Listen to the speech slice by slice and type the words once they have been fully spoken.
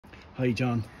Hi,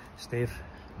 John. Steve.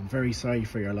 I'm very sorry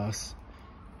for your loss.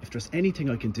 If there's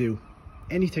anything I can do,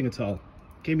 anything at all,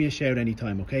 give me a shout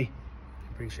anytime, okay?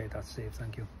 Appreciate that, Steve.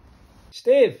 Thank you.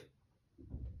 Steve,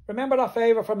 remember that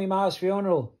favour from my ma's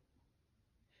funeral?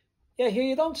 Yeah, here,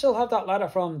 you don't still have that ladder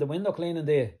from the window cleaning,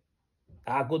 do you?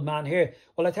 Ah, good man, here.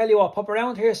 Well, I tell you what, pop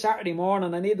around here Saturday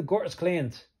morning. I need the gutters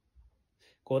cleaned.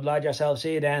 Good lad yourself.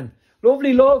 See you then.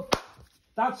 Lovely, love.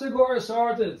 That's the gutter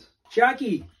sorted.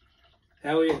 Jackie,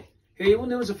 how are you? Here, you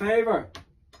want to do us a favour?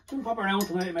 Come pop around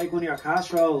tonight and make one of your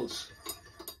casseroles.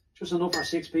 Just enough for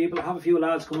 6 people. I have a few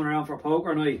lads coming around for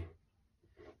poker night.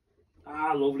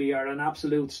 Ah, lovely. You're an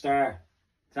absolute star.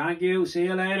 Thank you. See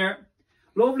you later.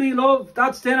 Lovely, love.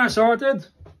 That's dinner sorted.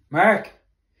 Mark,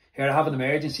 here, I have an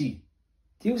emergency.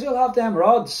 Do you still have them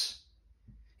rods?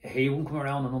 Yeah, you wouldn't come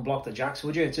around and unblock the jacks,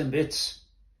 would you? It's in bits.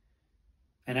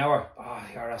 An hour. Ah,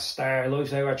 oh, you're a star.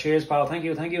 Lifesaver. Cheers, pal. Thank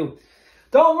you, thank you.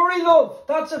 Don't worry, love.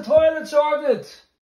 That's the toilet sorted.